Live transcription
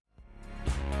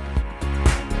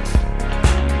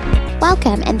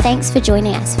Welcome and thanks for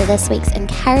joining us for this week's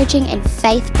encouraging and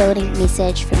faith-building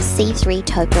message from C3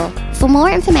 Taupo. For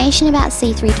more information about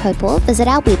C3 Taupo, visit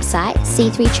our website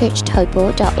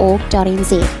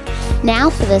c3churchtaupo.org.nz.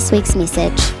 Now for this week's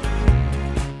message.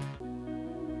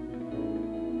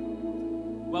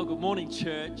 Well, good morning,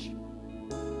 church.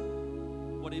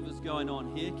 Whatever's going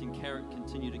on here can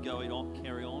continue to carry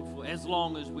on for as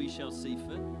long as we shall see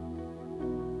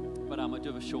fit. But I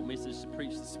do have a short message to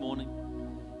preach this morning.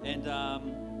 And,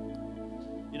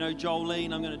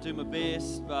 Jolene, I'm going to do my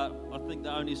best, but I think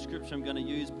the only scripture I'm going to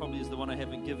use probably is the one I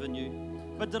haven't given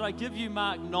you. But did I give you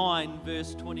Mark 9,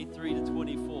 verse 23 to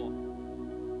 24?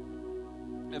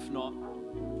 If not,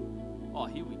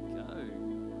 here we go.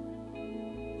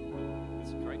 It's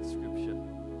a great scripture.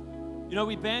 You know,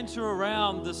 we banter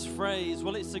around this phrase,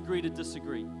 well, let's agree to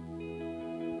disagree.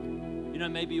 You know,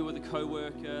 maybe you're with a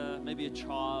co-worker, maybe a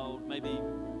child, maybe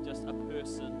just a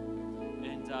person,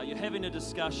 and you're having a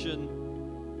discussion,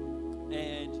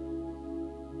 and,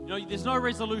 there's no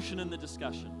resolution in the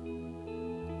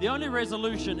discussion. The only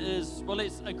resolution is, well,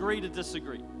 let's agree to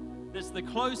disagree. That's the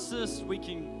closest we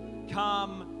can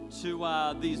come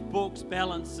to these books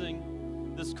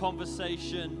balancing this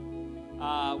conversation,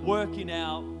 working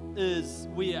out, is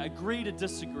we agree to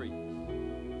disagree.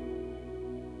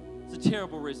 It's a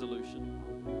terrible resolution.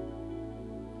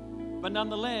 But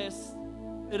nonetheless,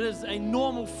 it is a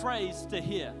normal phrase to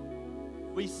hear.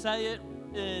 We say it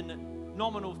in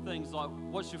nominal things like,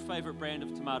 what's your favorite brand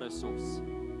of tomato sauce?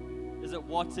 Is it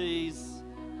Watties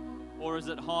or is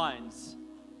it Heinz?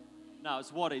 No,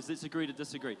 it's Watties. Let's agree to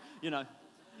disagree,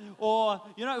 Or,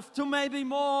 to maybe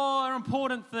more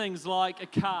important things like a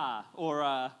car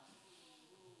or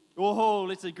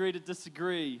let's agree to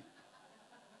disagree.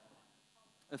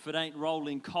 If it ain't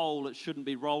rolling coal, it shouldn't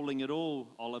be rolling at all,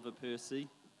 Oliver Percy.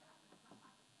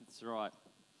 That's right.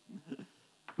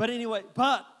 But anyway,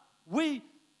 we're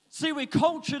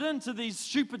cultured into these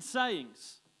stupid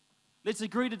sayings. Let's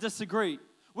agree to disagree.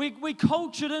 We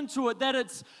cultured into it that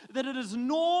it is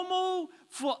normal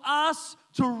for us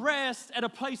to rest at a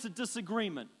place of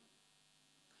disagreement.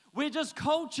 We're just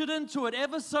cultured into it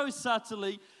ever so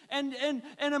subtly, and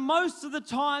most of the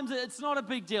times it's not a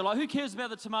big deal. Like, who cares about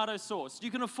the tomato sauce?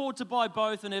 You can afford to buy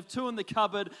both and have two in the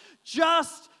cupboard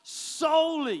just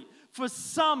solely for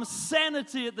some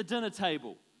sanity at the dinner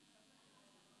table.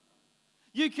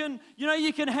 You can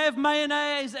have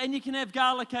mayonnaise and you can have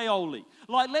garlic aioli.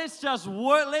 Like, let's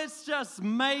just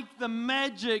make the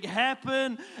magic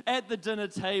happen at the dinner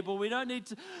table. We don't need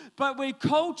to, but we're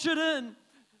cultured in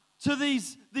to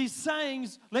these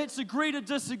sayings, let's agree to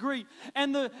disagree.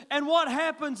 And what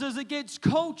happens is it gets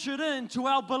cultured into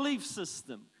our belief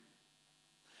system.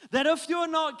 That if you're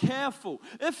not careful,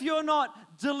 if you're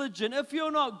not diligent, if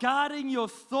you're not guarding your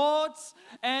thoughts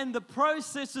and the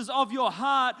processes of your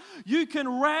heart, you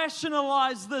can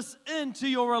rationalize this into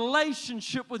your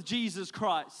relationship with Jesus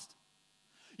Christ.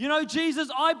 Jesus,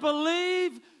 I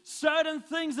believe certain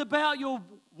things about your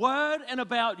word and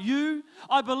about you.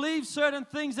 I believe certain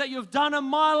things that you've done in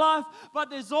my life,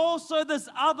 but there's also this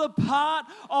other part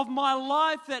of my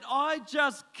life that I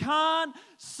just can't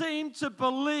seem to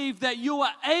believe that you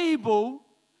are able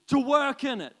to work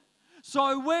in it.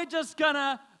 So we're just going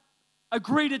to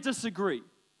agree to disagree.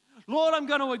 Lord, I'm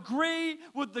going to agree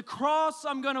with the cross.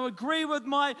 I'm going to agree with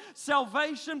my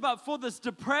salvation, but for this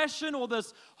depression or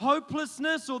this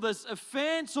hopelessness or this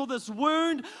offense or this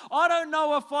wound, I don't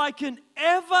know if I can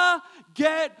ever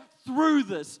get through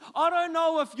this. I don't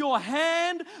know if your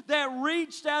hand that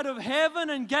reached out of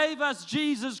heaven and gave us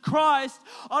Jesus Christ,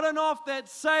 I don't know if that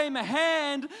same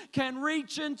hand can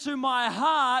reach into my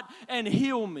heart and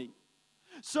heal me.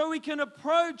 So we can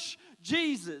approach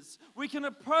Jesus. We can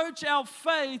approach our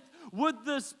faith with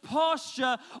this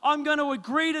posture. I'm going to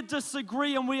agree to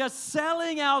disagree, and we are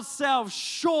selling ourselves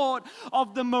short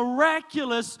of the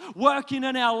miraculous working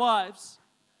in our lives.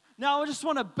 Now, I just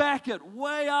want to back it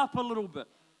way up a little bit.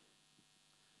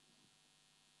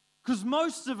 Because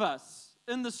most of us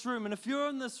in this room, and if you're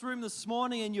in this room this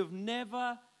morning and you've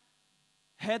never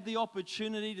had the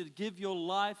opportunity to give your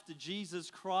life to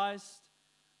Jesus Christ,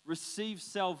 receive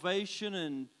salvation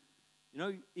and,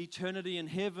 eternity in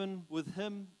heaven with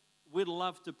Him, we'd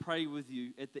love to pray with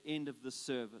you at the end of this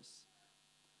service.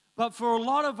 But for a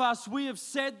lot of us, we have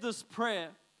said this prayer.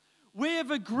 We have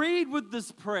agreed with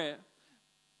this prayer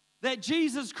that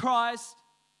Jesus Christ,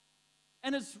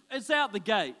 and it's out the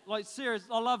gate. Like, serious,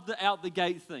 I love the out the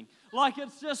gate thing. Like,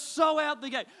 it's just so out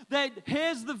the gate that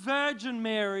here's the Virgin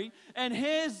Mary and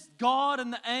here's God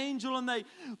and the angel, and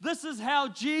this is how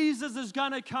Jesus is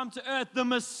going to come to earth, the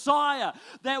Messiah,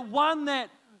 that one that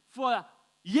for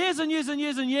years and years and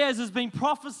years and years has been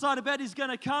prophesied about. He's going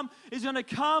to come. He's going to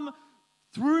come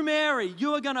through Mary.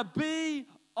 You are going to be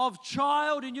of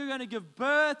child, and you're going to give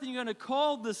birth, and you're going to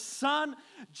call the Son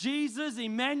Jesus,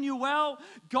 Emmanuel,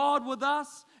 God with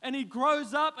us. And he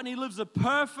grows up, and he lives a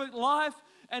perfect life,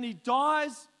 and he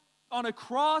dies on a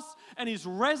cross, and he's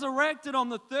resurrected on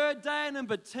the third day, and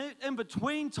in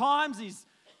between times he's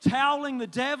toweling the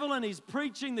devil, and he's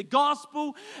preaching the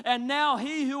gospel. And now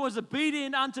he who was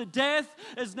obedient unto death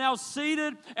is now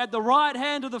seated at the right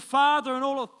hand of the Father, and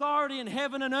all authority in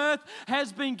heaven and earth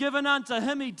has been given unto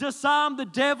him. He disarmed the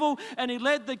devil, and he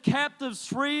led the captives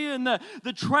free in the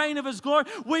train of his glory.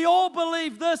 We all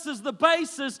believe this is the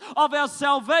basis of our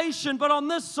salvation, but on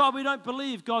this side we don't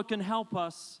believe God can help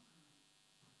us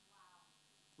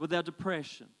with our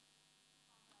depression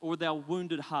or with our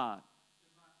wounded heart.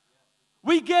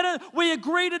 We get it. We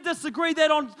agree to disagree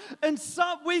that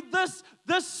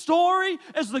this story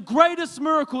is the greatest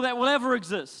miracle that will ever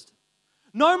exist.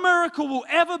 No miracle will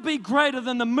ever be greater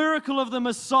than the miracle of the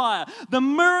Messiah, the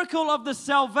miracle of the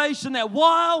salvation that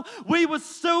while we were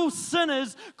still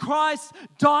sinners, Christ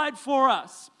died for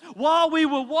us. While we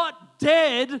were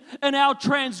dead in our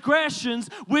transgressions,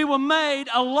 we were made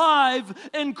alive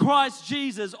in Christ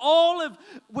Jesus.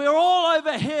 We're all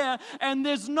over here, and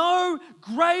there's no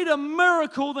greater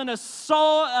miracle than a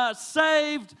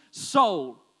saved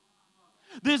soul.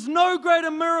 There's no greater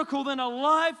miracle than a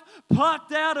life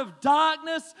plucked out of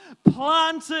darkness,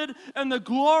 planted in the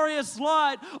glorious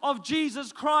light of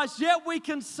Jesus Christ. Yet we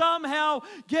can somehow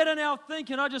get in our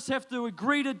thinking, I just have to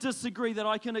agree to disagree, that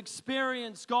I can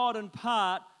experience God in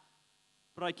part,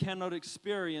 but I cannot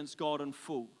experience God in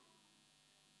full.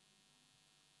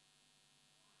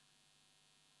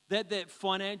 That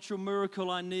financial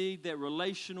miracle I need, that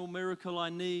relational miracle I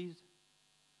need,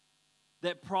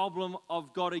 that problem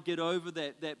I've got to get over,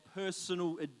 that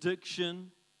personal addiction.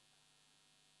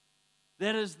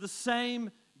 That is the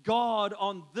same God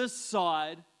on this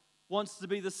side wants to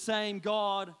be the same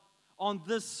God on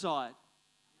this side.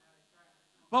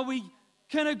 But we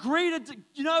can agree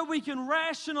to, we can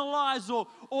rationalize or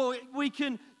we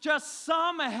can just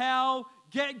somehow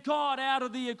get God out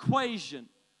of the equation.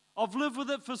 I've lived with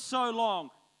it for so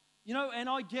long, and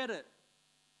I get it.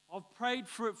 I've prayed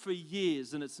for it for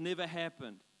years and it's never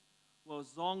happened. Well,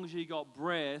 as long as you got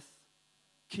breath,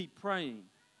 keep praying.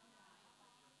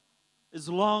 As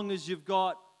long as you've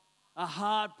got a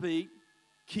heartbeat,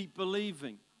 keep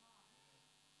believing.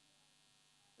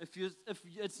 If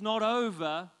it's not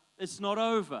over, it's not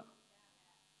over.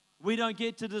 We don't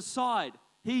get to decide.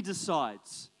 He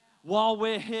decides. While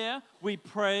we're here, we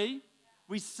pray,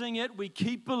 we sing it, we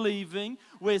keep believing,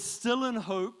 we're still in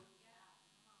hope.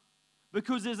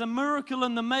 Because there's a miracle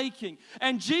in the making.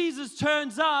 And Jesus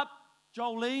turns up,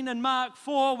 Jolene, in Mark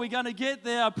 4. We're going to get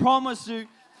there, I promise you.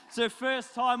 It's her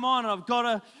first time on, and I've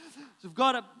got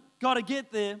to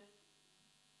get there.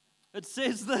 It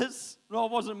says this. No,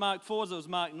 it wasn't Mark 4, it was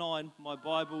Mark 9. My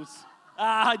Bible's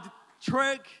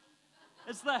trick.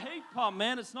 It's the heat pump,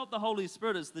 man. It's not the Holy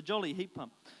Spirit, it's the jolly heat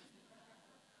pump.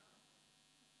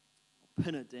 I'll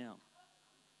pin it down.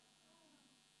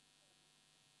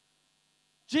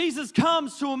 Jesus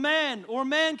comes to a man, or a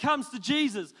man comes to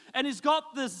Jesus, and he's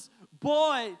got this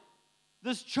boy,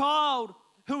 this child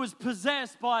who is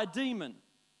possessed by a demon.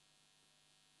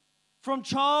 From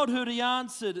childhood, he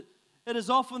answered, it has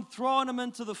often thrown him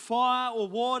into the fire or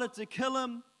water to kill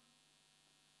him.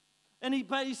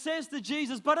 But he says to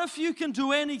Jesus, but if you can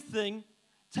do anything,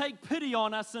 take pity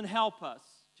on us and help us.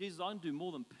 Jesus, I can do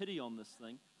more than pity on this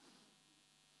thing.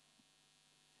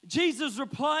 Jesus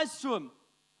replies to him,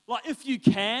 if you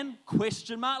can,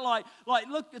 question mark,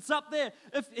 look, it's up there.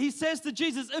 If he says to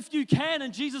Jesus, if you can,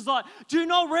 and Jesus do you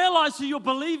not realize who you're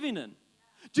believing in?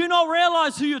 Do you not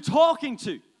realize who you're talking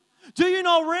to? Do you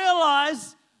not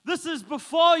realize this is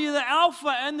before you, the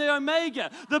Alpha and the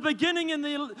Omega, the beginning and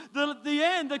the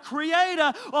end, the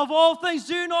creator of all things?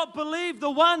 Do you not believe the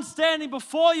one standing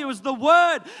before you is the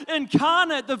Word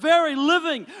incarnate, the very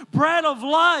living bread of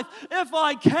life? If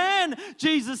I can,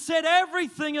 Jesus said,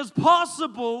 everything is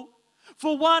possible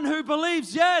for one who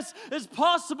believes. Yes, it's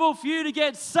possible for you to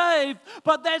get saved,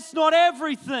 but that's not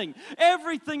everything.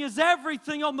 Everything is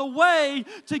everything on the way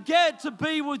to get to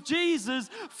be with Jesus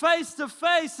face to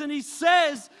face. And he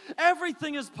says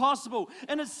everything is possible.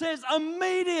 And it says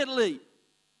immediately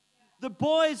The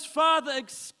boy's father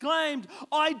exclaimed,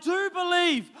 I do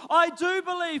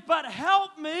believe, but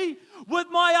help me with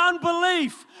my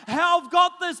unbelief. How I've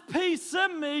got this peace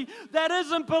in me that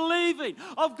isn't believing.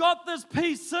 I've got this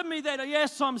peace in me that,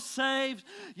 yes, I'm saved.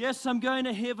 Yes, I'm going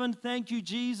to heaven. Thank you,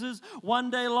 Jesus. One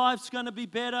day life's going to be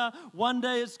better. One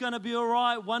day it's going to be all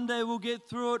right. One day we'll get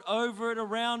through it, over it,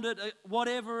 around it,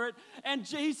 whatever it. And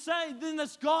he's saying, then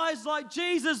this guy's like,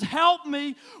 Jesus, help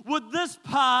me with this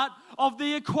part of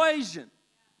the equation.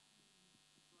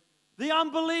 The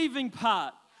unbelieving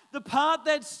part. The part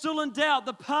that's still in doubt,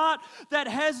 the part that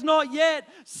has not yet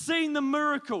seen the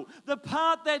miracle, the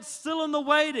part that's still in the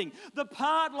waiting, the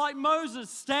part like Moses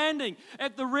standing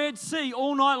at the Red Sea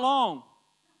all night long.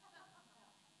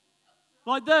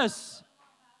 Like this.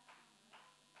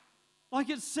 Like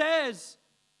it says,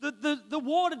 the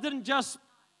water didn't just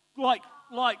like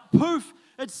poof.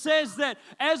 It says that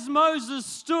as Moses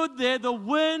stood there, the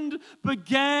wind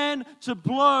began to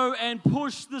blow and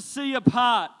push the sea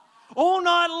apart. All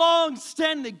night long,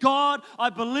 standing there, God, I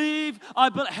believe,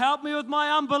 help me with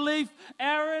my unbelief.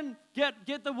 Aaron,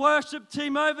 get the worship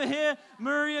team over here.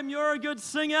 Miriam, you're a good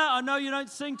singer. I know you don't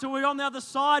sing till we're on the other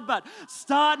side, but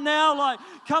start now.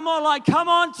 Come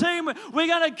on, team. We're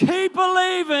going to keep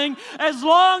believing. As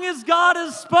long as God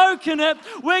has spoken it,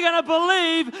 we're going to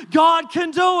believe God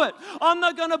can do it. I'm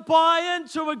not going to buy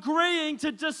into agreeing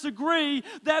to disagree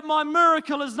that my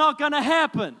miracle is not going to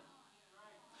happen.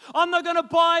 I'm not going to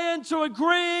buy into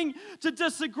agreeing to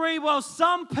disagree. Well,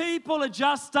 some people are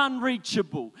just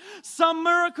unreachable. Some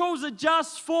miracles are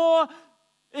just for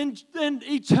in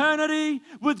eternity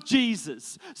with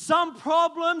Jesus. Some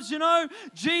problems,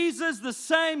 Jesus, the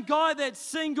same guy that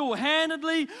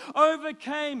single-handedly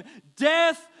overcame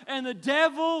death and the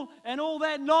devil and all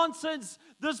that nonsense,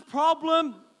 this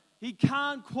problem, he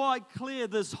can't quite clear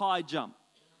this high jump.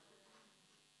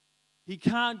 He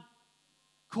can't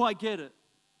quite get it.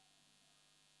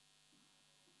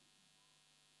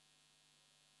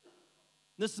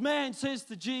 This man says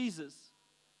to Jesus,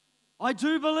 I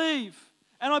do believe,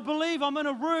 and I believe I'm in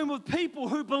a room with people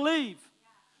who believe.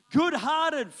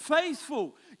 Good-hearted,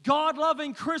 faithful,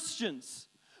 God-loving Christians.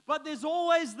 But there's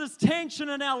always this tension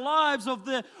in our lives of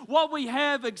what we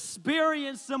have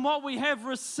experienced and what we have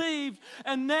received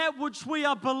and that which we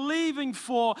are believing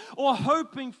for or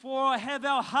hoping for or have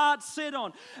our heart set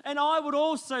on. And I would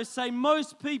also say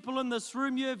most people in this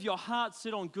room, you have your heart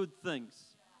set on good things.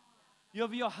 You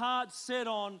have your heart set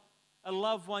on a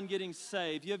loved one getting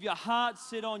saved. You have your heart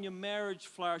set on your marriage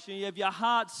flourishing. You have your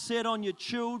heart set on your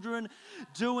children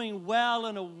doing well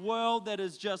in a world that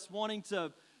is just wanting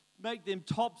to make them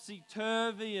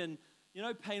topsy-turvy and,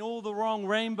 paint all the wrong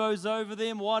rainbows over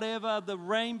them, whatever. The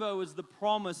rainbow is the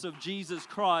promise of Jesus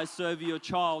Christ over your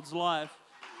child's life.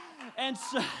 And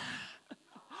so...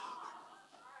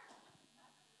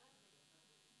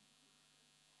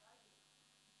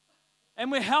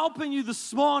 And we're helping you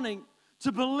this morning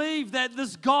to believe that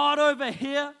this God over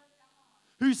here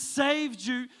who saved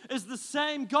you is the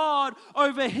same God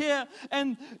over here.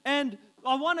 And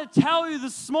I want to tell you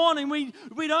this morning,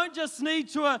 we don't just need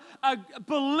to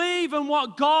believe in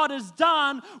what God has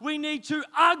done. We need to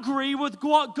agree with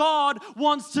what God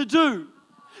wants to do.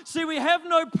 See, we have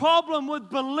no problem with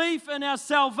belief in our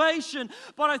salvation,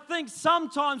 but I think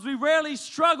sometimes we really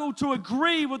struggle to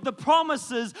agree with the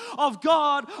promises of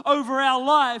God over our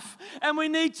life. And we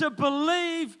need to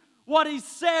believe what He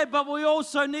said, but we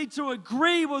also need to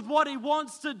agree with what He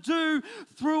wants to do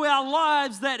through our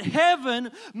lives, that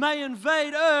heaven may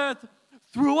invade earth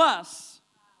through us.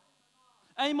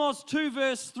 Amos 2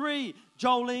 verse 3,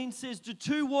 Jolene says, do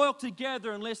two walk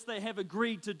together unless they have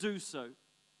agreed to do so?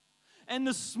 And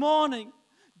this morning,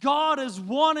 God is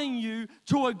wanting you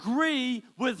to agree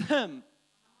with Him.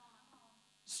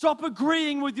 Stop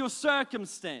agreeing with your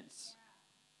circumstance.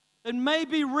 It may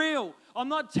be real. I'm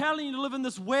not telling you to live in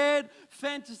this weird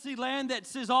fantasy land that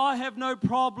says, I have no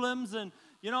problems and,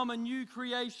 I'm a new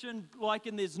creation,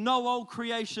 and there's no old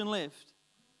creation left.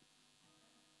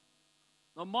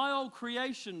 Now, my old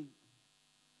creation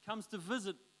comes to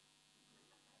visit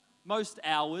most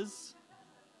hours.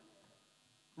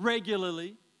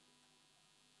 Regularly.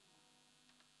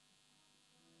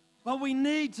 But we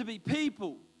need to be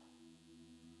people.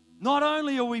 Not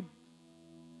only are we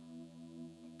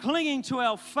clinging to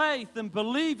our faith and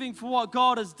believing for what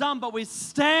God has done, but we're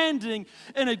standing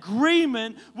in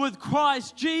agreement with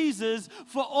Christ Jesus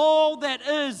for all that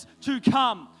is to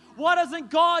come. Why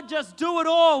doesn't God just do it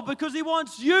all? Because He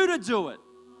wants you to do it.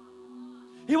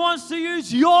 He wants to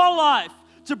use your life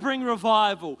to bring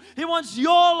revival. He wants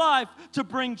your life to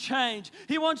bring change.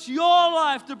 He wants your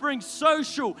life to bring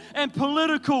social and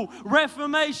political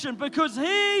reformation because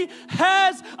He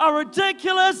has a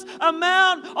ridiculous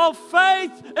amount of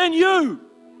faith in you.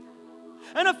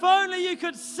 And if only you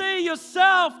could see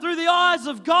yourself through the eyes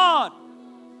of God,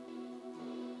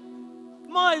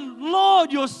 my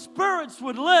Lord, your spirits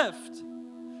would lift.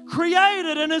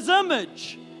 Created in His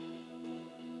image.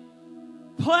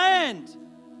 Planned.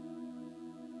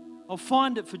 I'll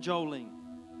find it for Jolene.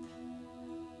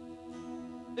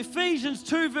 Ephesians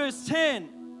 2 verse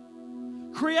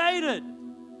 10. Created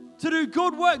to do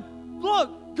good work.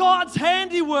 Look, God's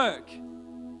handiwork.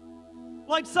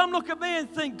 Like some look at me and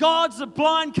think God's a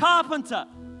blind carpenter.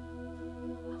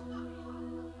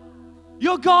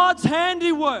 You're God's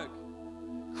handiwork.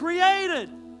 Created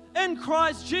in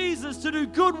Christ Jesus to do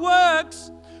good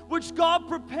works which God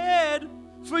prepared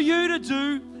for you to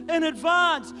do in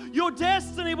advance. Your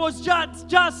destiny was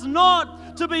just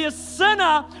not to be a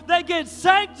sinner that gets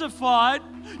sanctified.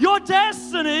 Your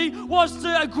destiny was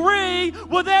to agree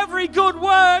with every good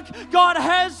work God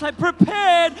has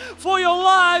prepared for your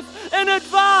life in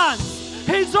advance.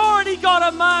 He's already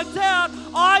got it marked out.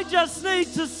 I just need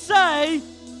to say,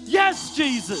 yes,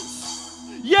 Jesus.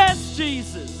 Yes,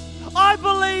 Jesus. I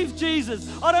believe Jesus.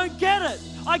 I don't get it.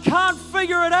 I can't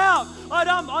figure it out.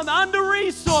 I'm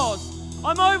under-resourced.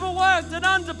 I'm overworked and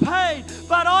underpaid.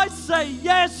 But I say,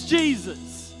 yes,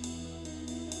 Jesus.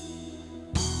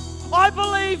 I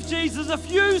believe Jesus.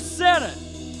 If you said it,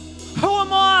 who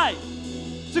am I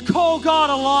to call God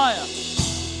a liar?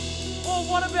 Or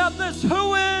what about this?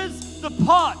 Who is the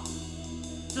pot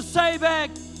to say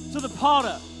back to the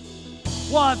potter,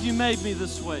 why have you made me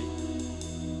this way?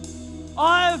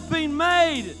 I have been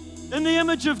made in the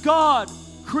image of God,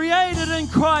 created in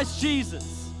Christ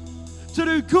Jesus to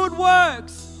do good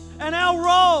works, and our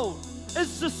role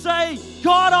is to say,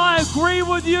 God, I agree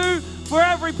with you for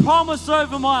every promise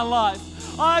over my life.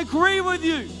 I agree with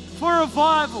you for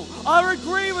revival. I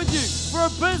agree with you for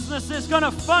a business that's going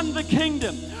to fund the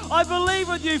kingdom. I believe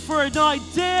with you for an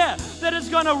idea that is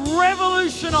going to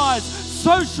revolutionize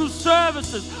social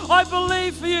services. I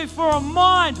believe for you for a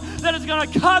mind that is going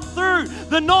to cut through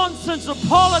the nonsense of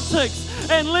politics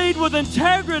and lead with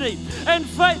integrity and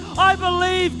faith. I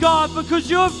believe, God, because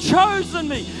you have chosen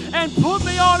me and put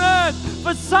me on earth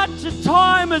for such a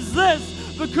time as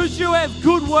this, because you have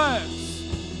good works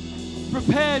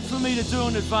prepared for me to do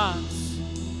in advance.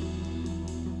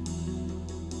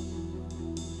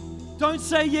 Don't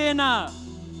say yeah, nah.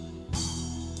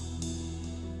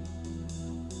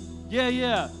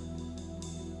 Yeah.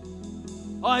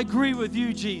 I agree with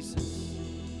you, Jesus.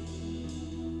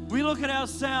 We look at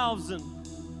ourselves and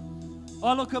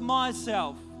I look at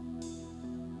myself.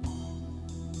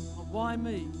 Why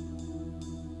me?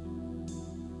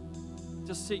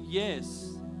 Just say yes.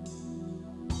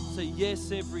 Say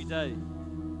yes every day.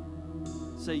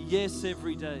 Say yes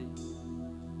every day.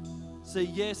 Say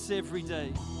yes every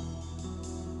day.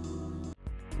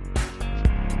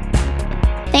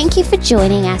 Thank you for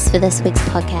joining us for this week's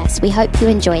podcast. We hope you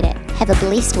enjoyed it. Have a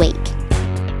blessed week.